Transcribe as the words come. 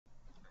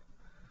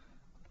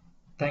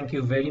Thank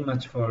you very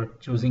much for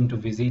choosing to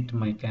visit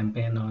my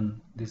campaign on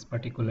this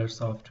particular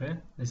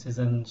software. This is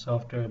a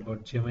software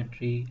about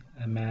geometry,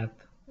 math,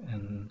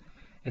 and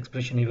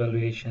expression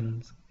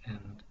evaluations,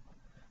 and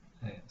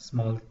a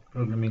small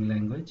programming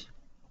language.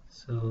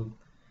 So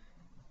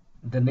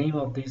the name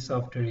of this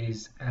software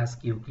is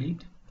Ask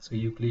Euclid. So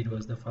Euclid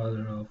was the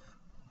father of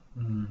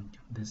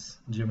this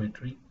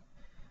geometry.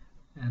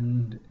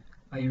 And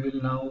I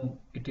will now,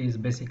 it is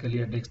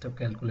basically a desktop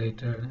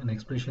calculator, an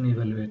expression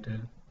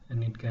evaluator,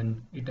 and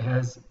it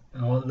has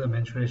all the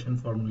mensuration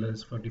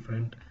formulas for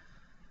different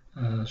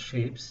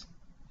shapes,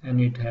 and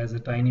it has a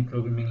tiny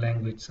programming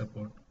language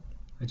support,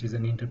 which is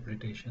an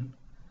interpretation.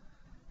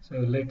 So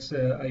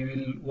I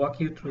will walk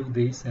you through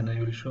this, and I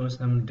will show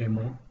some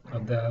demo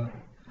of the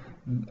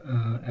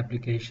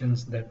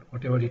applications, that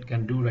whatever it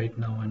can do right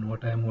now and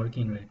what I am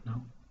working right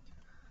now.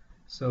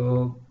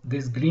 So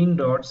these green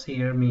dots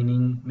here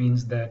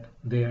means that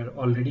they are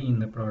already in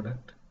the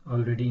product,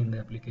 already in the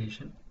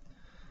application.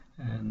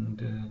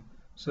 And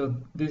so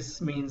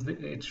this means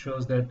that it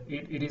shows that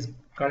it is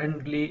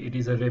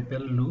a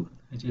REPL loop,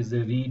 which is a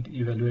read,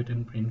 evaluate,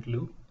 and print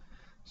loop.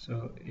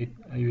 So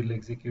I will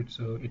execute.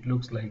 So it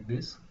looks like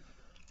this,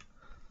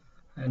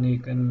 and you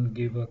can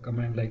give a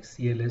command like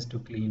CLS to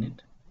clean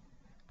it.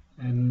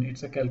 And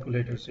it's a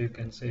calculator, so you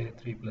can say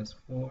 3 plus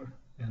 4,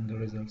 and the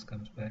results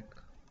comes back.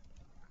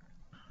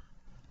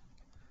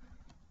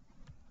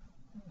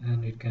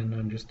 And it can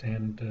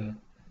understand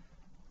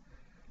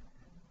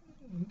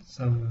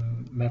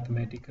some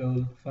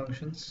mathematical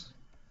functions.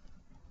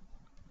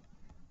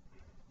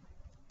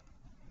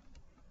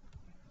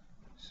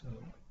 So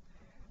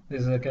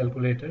this is a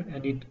calculator,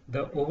 and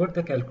over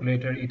the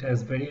calculator it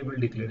has variable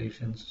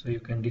declarations. So you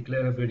can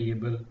declare a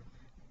variable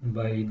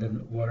by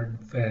the word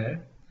var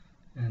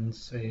and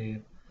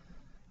say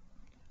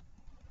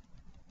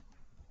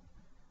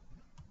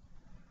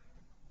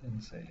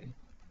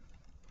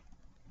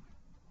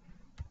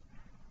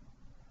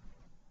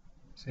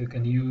so you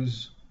can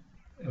use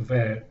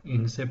var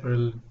in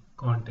several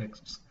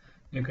contexts.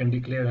 You can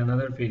declare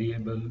another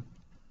variable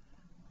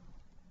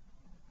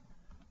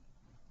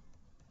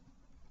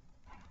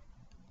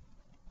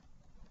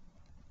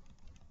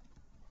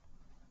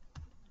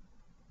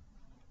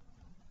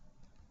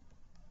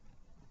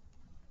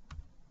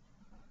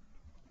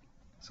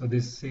So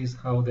this is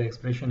how the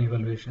expression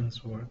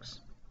evaluations works,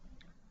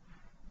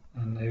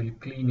 and I will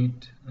clean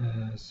it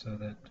so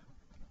that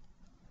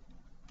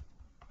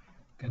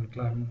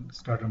can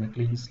start on a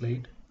clean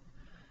slate.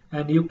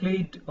 And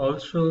Euclid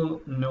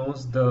also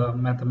knows the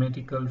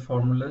mathematical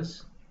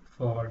formulas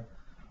for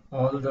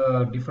all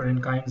the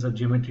different kinds of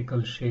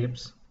geometrical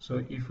shapes.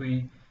 So if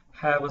we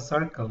have a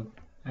circle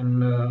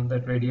and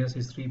that radius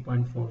is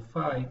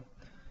 3.45,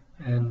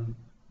 and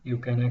you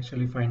can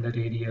actually find that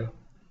area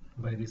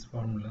by this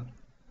formula.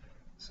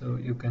 So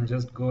you can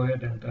just go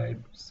ahead and type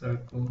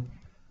circle,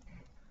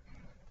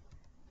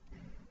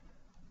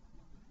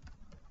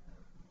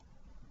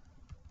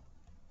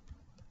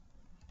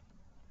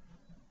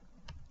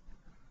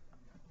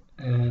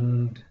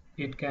 and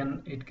it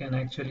can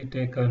actually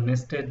take a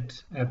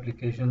nested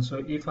application.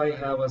 So if I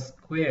have a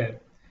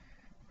square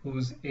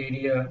whose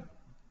area,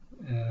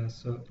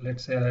 so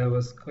let's say I have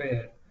a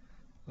square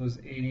whose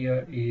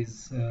area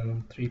is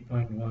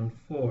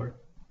 3.14,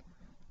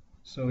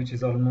 so which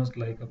is almost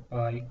like a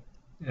pi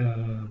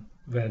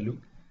value,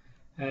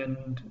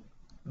 and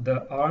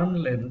the arm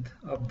length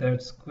of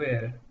that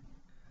square,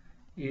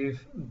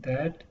 if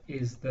that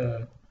is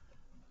the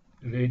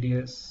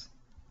radius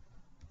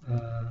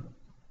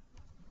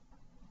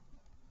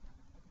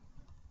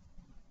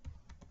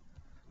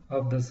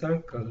of the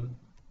circle,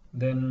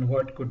 then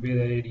what could be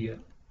the area?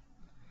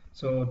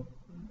 So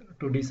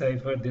to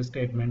decipher this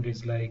statement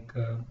is like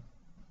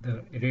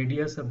the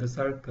radius of the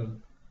circle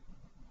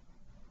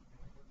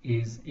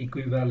is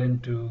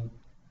equivalent to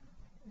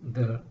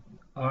the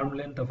arm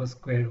length of a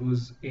square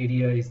whose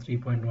area is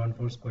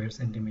 3.14 square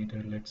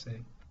centimeter, let's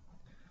say.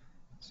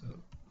 So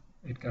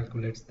it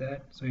calculates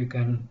that. So you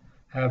can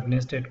have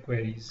nested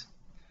queries,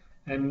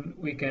 and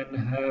we can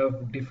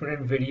have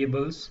different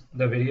variables.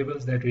 The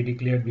variables that we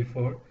declared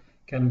before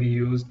can be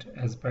used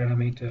as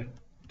parameter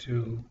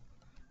to,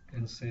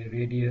 can say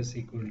radius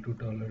equal to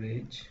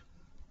 $h.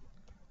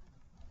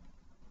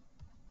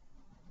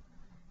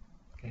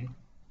 Okay,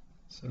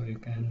 so you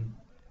can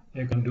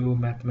do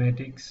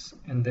mathematics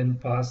and then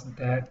pass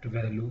that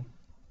value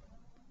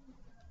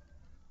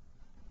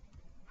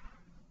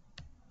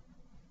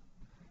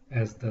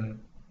as the,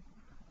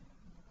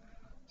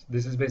 so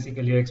this is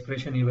basically an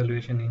expression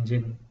evaluation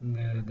engine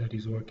that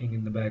is working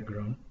in the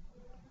background.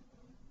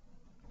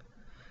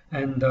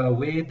 And the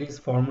way these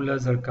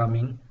formulas are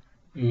coming,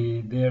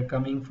 they are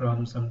coming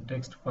from some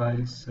text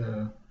files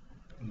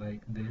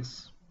like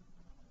this.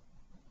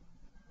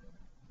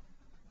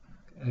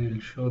 I will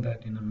show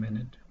that in a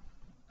minute.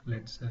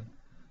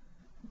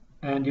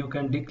 And you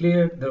can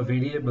declare the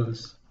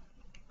variables.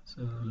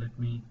 So let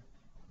me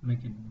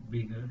make it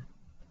bigger.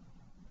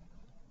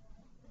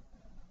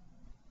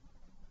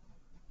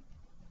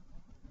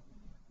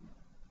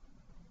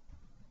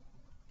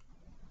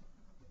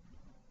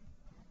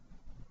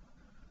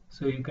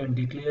 So you can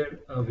declare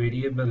a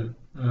variable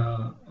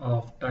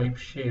of type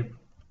shape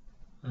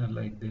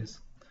like this.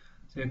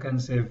 So you can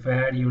say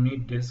var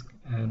unit disk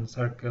and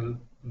circle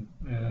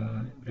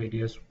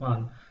radius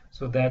 1.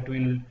 So that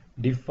will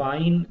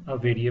define a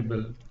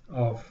variable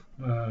of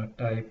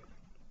type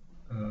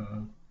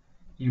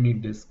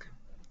unit disk.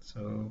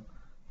 So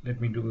let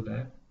me do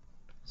that.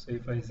 So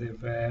if I say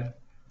var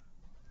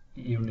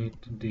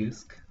unit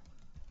disk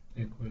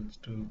equals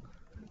to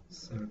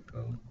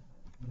circle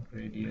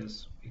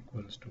radius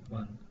equals to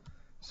 1.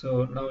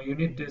 So now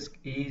unit disk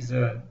is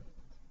a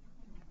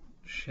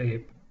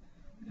shape,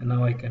 and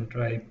now I can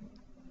try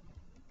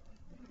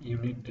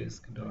unit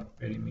disk dot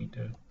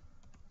perimeter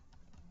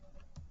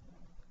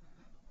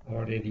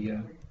or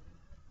area.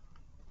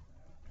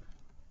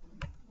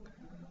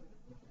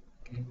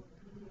 Okay,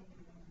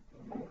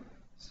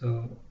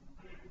 so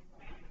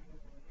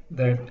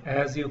that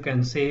as you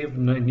can save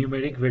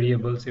numeric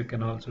variables, you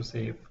can also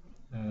save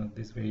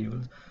these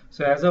variables.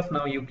 So as of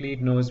now,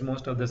 Euclid knows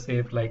most of the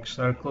shapes like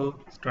circle,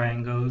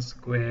 triangles,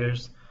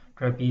 squares,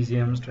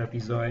 trapeziums,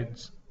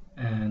 trapezoids,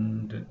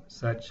 and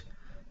such.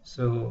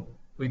 So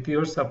with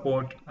your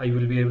support, I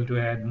will be able to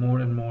add more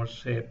and more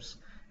shapes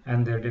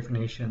and their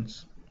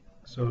definitions.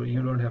 So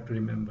you don't have to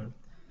remember.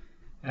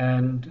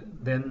 And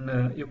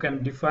then you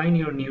can define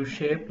your new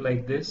shape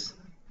like this.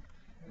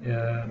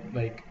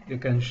 Like you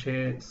can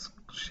shape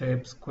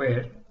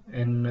square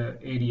and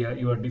area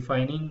you are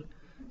defining.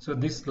 So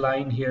this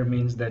line here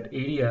means that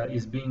area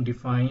is being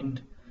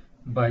defined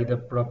by the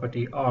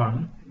property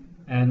arm,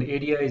 and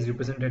area is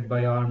represented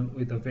by arm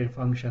with a wave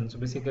function. So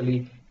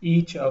basically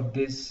each of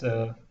this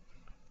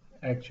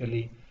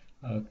actually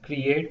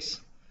creates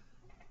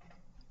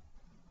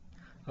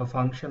a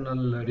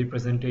functional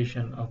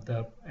representation of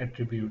the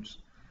attributes,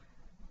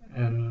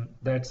 and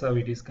that's how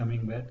it is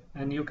coming back.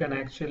 And you can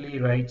actually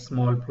write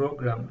small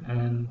program,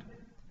 and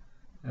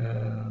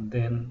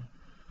then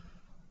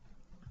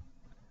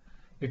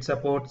it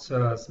supports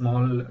a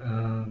small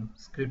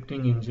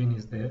scripting engine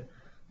is there.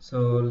 So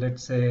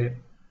let's say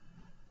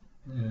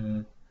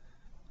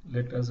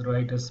let us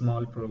write a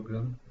small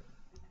program.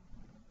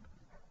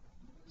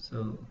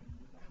 So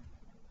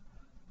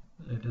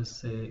let us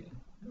say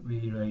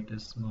we write a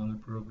small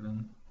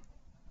program.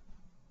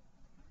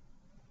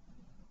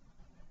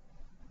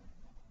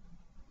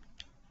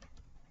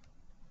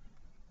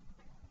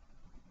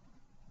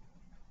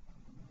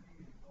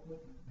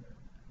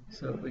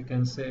 So we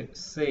can say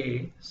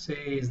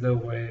is the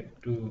way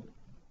to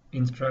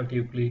instruct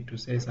Euclid to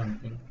say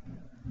something.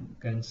 You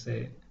can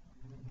say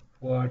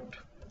what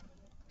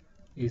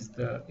is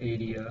the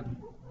area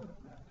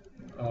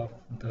of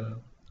the,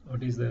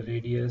 what is the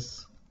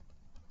radius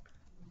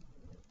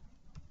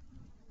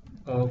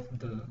of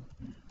the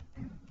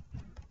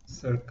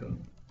circle.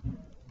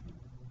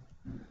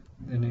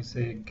 Then you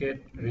say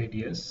get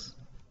radius,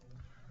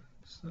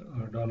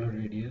 or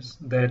 $radius.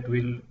 That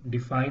will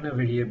define a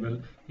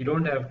variable. You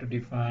don't have to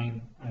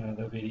define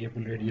the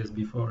variable radius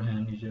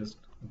beforehand, you just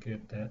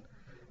get that.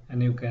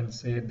 And you can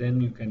say,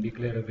 then you can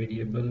declare a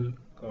variable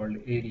called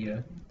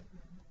area,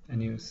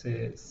 and you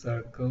say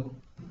circle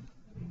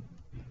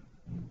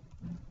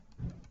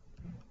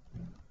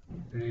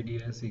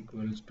radius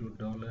equals to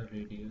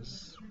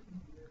 $radius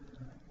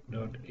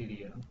dot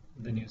area.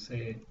 Then you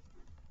say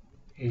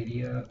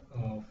area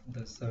of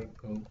the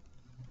circle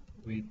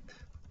with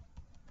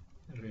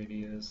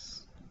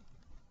radius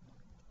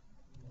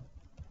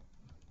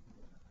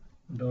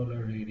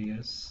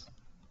 $radius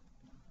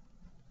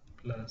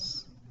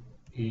plus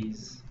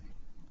is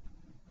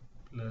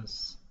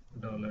plus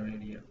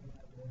 $area.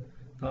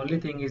 The only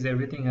thing is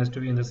everything has to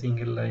be in the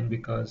single line,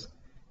 because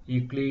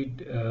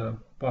Euclid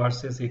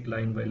parses it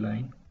line by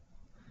line.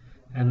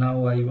 And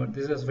now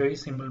this is a very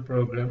simple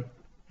program,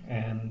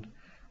 and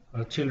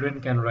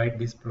children can write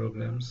these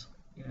programs,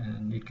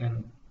 and it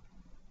can,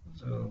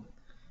 so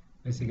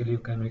basically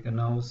we can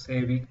now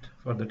save it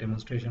for the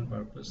demonstration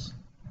purpose,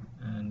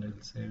 and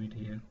I'll save it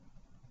here.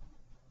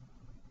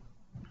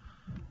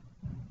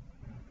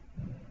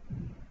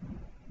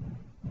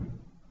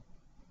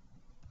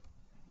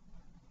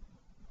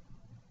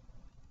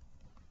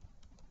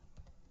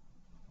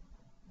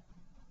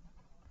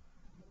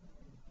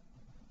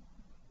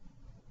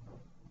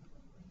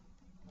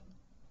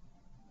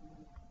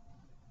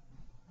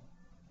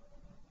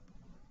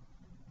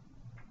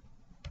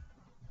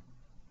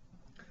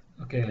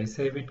 Okay, I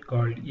save it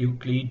called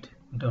Euclid.eld.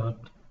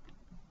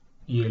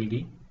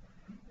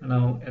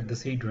 Now at the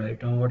C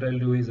drive, now what I'll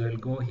do is I'll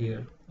go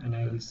here and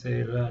I'll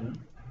say run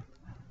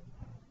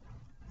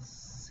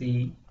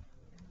C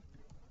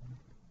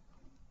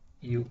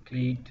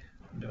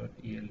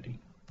Euclid.eld.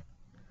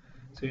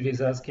 So it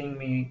is asking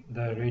me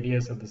the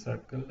radius of the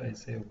circle. I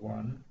say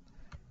 1,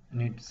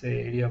 and it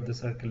say area of the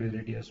circle with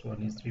radius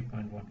 1 is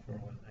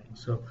 3.1419.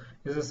 So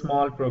this is a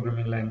small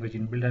programming language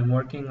inbuilt. I'm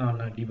working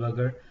on a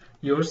debugger.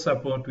 Your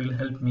support will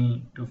help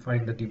me to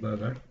find the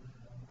debugger,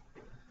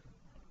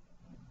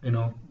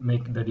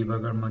 make the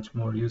debugger much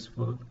more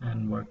useful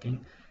and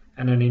working,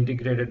 and an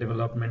integrated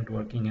development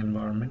working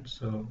environment.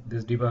 So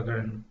this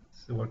debugger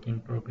is a work in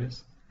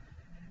progress.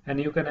 And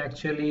you can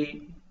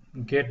actually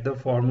get the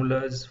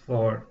formulas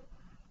for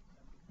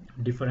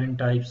different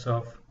types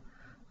of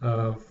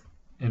uh,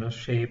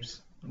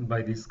 shapes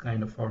by this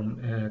kind of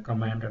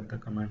command at the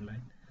command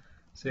line.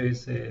 So you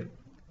say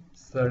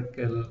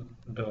circle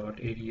dot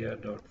area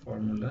dot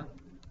formula.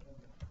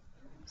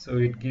 So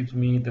it gives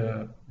me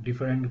the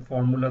different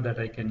formula that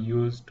I can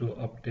use to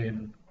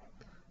obtain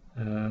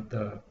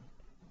the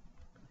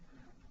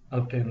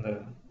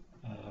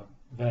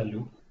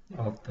value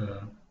of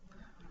the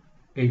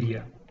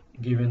area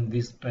given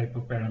this type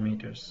of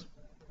parameters.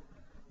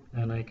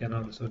 And I can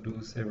also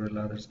do several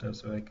other stuff.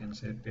 So I can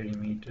say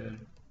perimeter.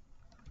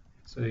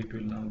 So it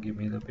will now give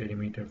me the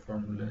perimeter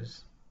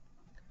formulas.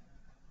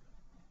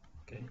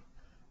 Okay,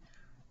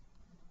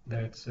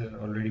 that's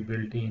already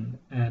built in,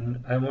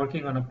 and I'm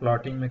working on a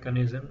plotting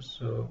mechanism.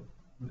 So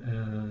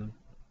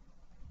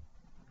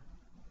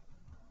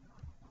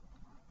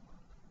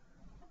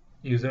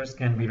users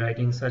can be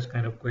writing such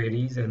kind of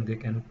queries and they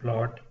can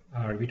plot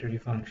arbitrary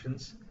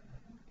functions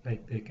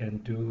like they can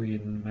do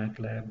in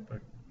MATLAB,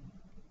 but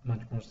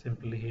much more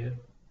simply here.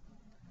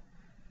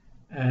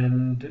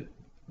 And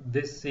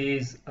this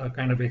is a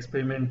kind of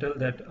experimental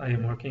that I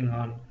am working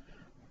on,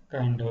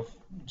 kind of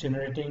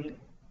generating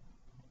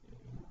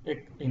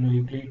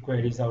Euclid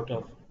queries out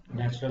of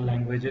natural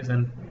languages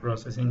and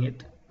processing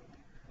it.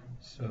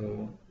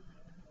 So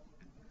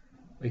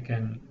we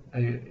can,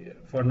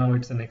 for now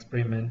it's an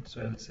experiment,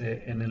 so I'll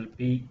say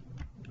NLP,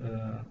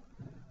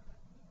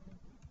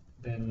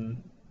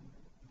 then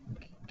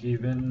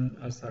given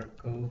a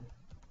circle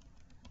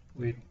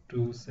with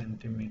 2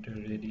 centimeter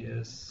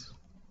radius,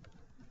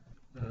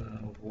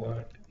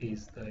 what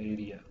is the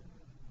area?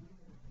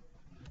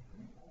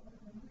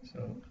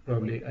 So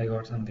probably I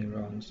got something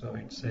wrong, so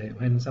it's say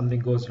when something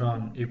goes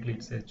wrong,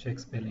 Euclid says check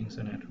spellings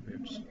and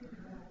attributes.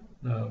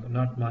 No,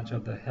 not much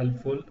of the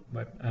helpful,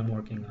 but I'm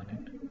working on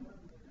it.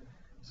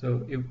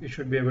 So you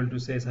should be able to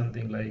say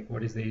something like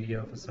what is the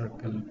area of a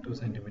circle 2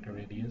 centimeter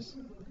radius.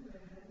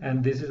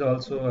 And this is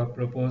also a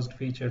proposed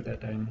feature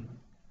that I'm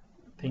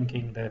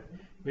thinking that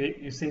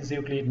since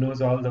Euclid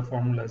knows all the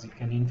formulas, it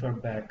can infer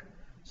back.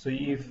 So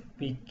if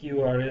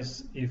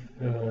PQRS, if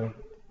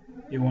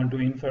you want to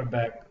infer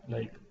back,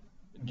 like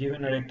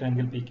given a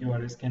rectangle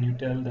PQRS, can you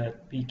tell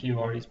that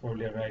PQR is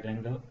probably a right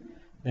angle?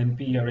 Then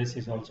PRS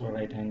is also a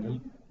right angle,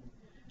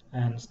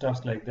 and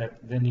stuff like that.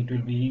 Then it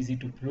will be easy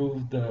to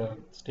prove the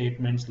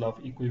statements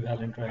of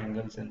equivalent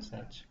triangles and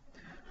such.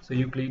 So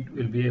Euclid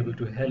will be able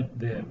to help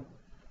there.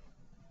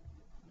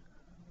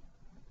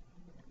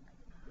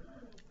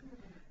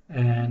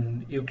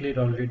 And Euclid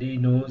already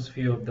knows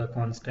few of the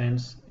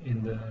constants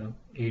in the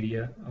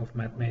area of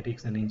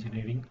mathematics and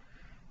engineering,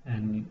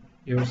 and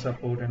your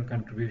support and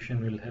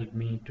contribution will help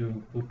me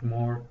to put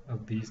more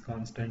of these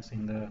constants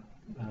in the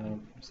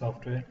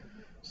software.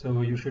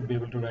 So you should be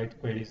able to write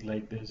queries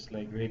like this,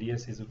 like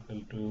radius is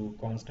equal to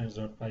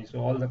constants.py. So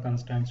all the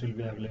constants will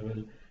be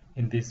available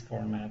in this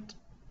format.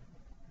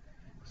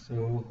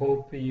 So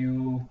hope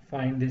you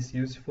find this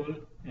useful,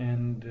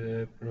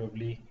 and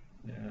probably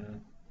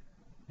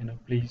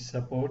please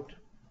support.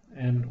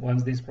 And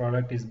once this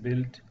product is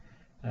built,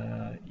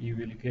 you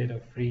will get a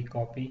free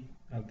copy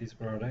of this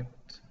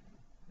product.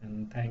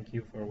 And thank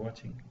you for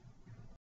watching.